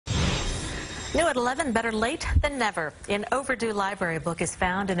New at 11, better late than never. An overdue library book is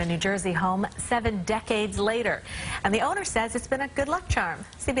found in a New Jersey home 7 decades later. And the owner says it's been a good luck charm.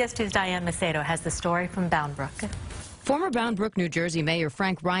 CBS 2's Diane Macedo has the story from Bound Brook. Former Bound Brook, New Jersey Mayor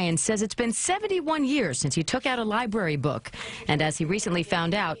Frank Ryan says it's been 71 years since he took out a library book. And as he recently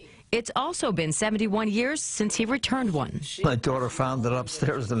found out, it's also been 71 years since he returned one. My daughter found it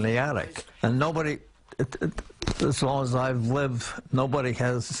upstairs in the attic. And nobody, as long as I've lived, nobody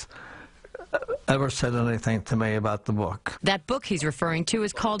has ever said anything to me about the book. That book he's referring to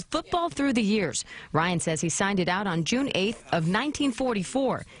is called Football Through the Years. Ryan says he signed it out on June 8th of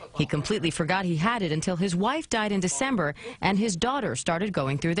 1944. He completely forgot he had it until his wife died in December and his daughter started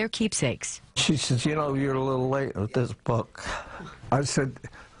going through their keepsakes. She says, you know, you're a little late with this book. I said,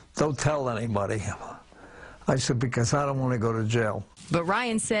 don't tell anybody. I said, because I don't want to go to jail. But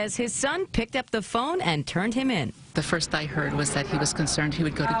Ryan says his son picked up the phone and turned him in. The first I heard was that he was concerned he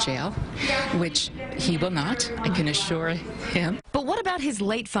would go to jail, which he will not, I can assure him. But what about his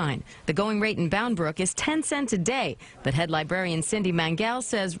late fine? The going rate in Bound Brook is 10 cents a day, but head librarian Cindy Mangel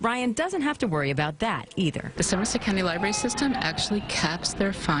says Ryan doesn't have to worry about that either. The Somerset County Library System actually caps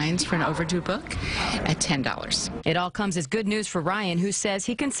their fines for an overdue book at $10. It all comes as good news for Ryan, who says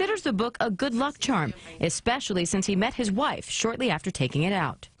he considers the book a good luck charm, especially since he met his wife shortly after taking it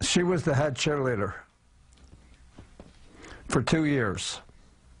out. She was the head cheerleader for 2 years,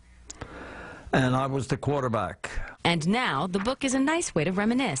 and I was the quarterback. And now the book is a nice way to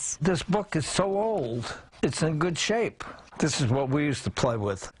reminisce. This book is so old, it's in good shape. This is what we used to play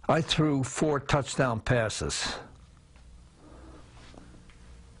with. I threw 4 touchdown passes.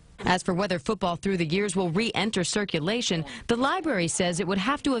 As for whether Football Through the Years will re-enter circulation, the library says it would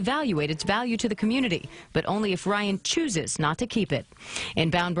have to evaluate its value to the community, but only if Ryan chooses not to keep it.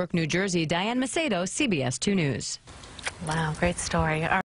 In Bound Brook, New Jersey, Diane Macedo, CBS 2 News. Wow, great story.